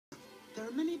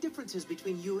are many differences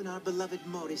between you and our beloved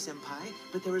Mori-senpai,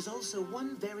 but there is also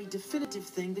one very definitive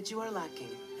thing that you are lacking,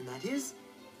 and that is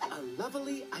a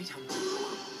lovely item.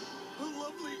 A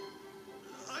lovely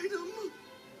item?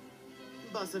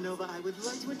 Kasanoda, I would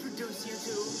like to introduce you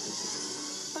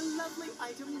to a lovely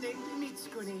item named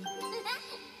Mitsukuni.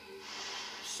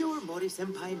 Sure,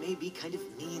 Mori-senpai may be kind of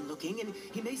mean-looking, and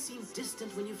he may seem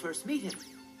distant when you first meet him.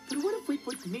 But what if we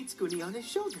put Mitsukuni on his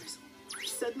shoulders?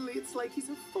 Suddenly, it's like he's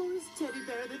a forest teddy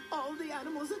bear that all the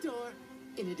animals adore.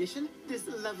 In addition, this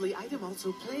lovely item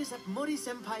also plays up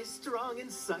Mori-senpai's strong and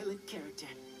silent character.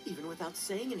 Even without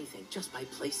saying anything, just by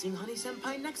placing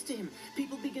Honey-senpai next to him,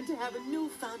 people begin to have a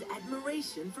newfound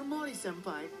admiration for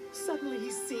Mori-senpai. Suddenly,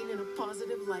 he's seen in a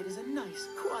positive light as a nice,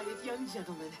 quiet young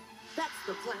gentleman. That's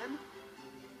the plan.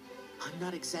 I'm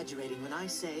not exaggerating when I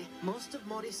say most of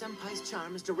Mori-senpai's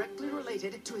charm is directly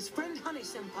related to his friend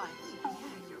Honey-senpai. Yeah,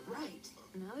 you're right.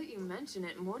 Now that you mention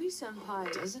it,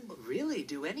 Mori-senpai Doesn't really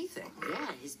do anything.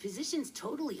 Yeah, his position's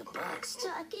totally a bust.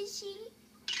 Takashi,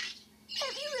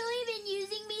 have you really been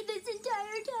using me this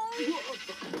entire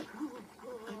time?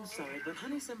 I'm sorry, but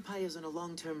Honey-senpai is on a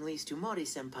long-term lease to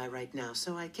Mori-senpai right now,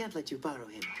 so I can't let you borrow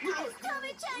him. Is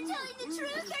Tama-chan telling the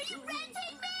truth? Are you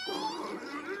renting me?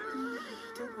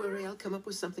 Don't worry, I'll come up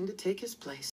with something to take his place.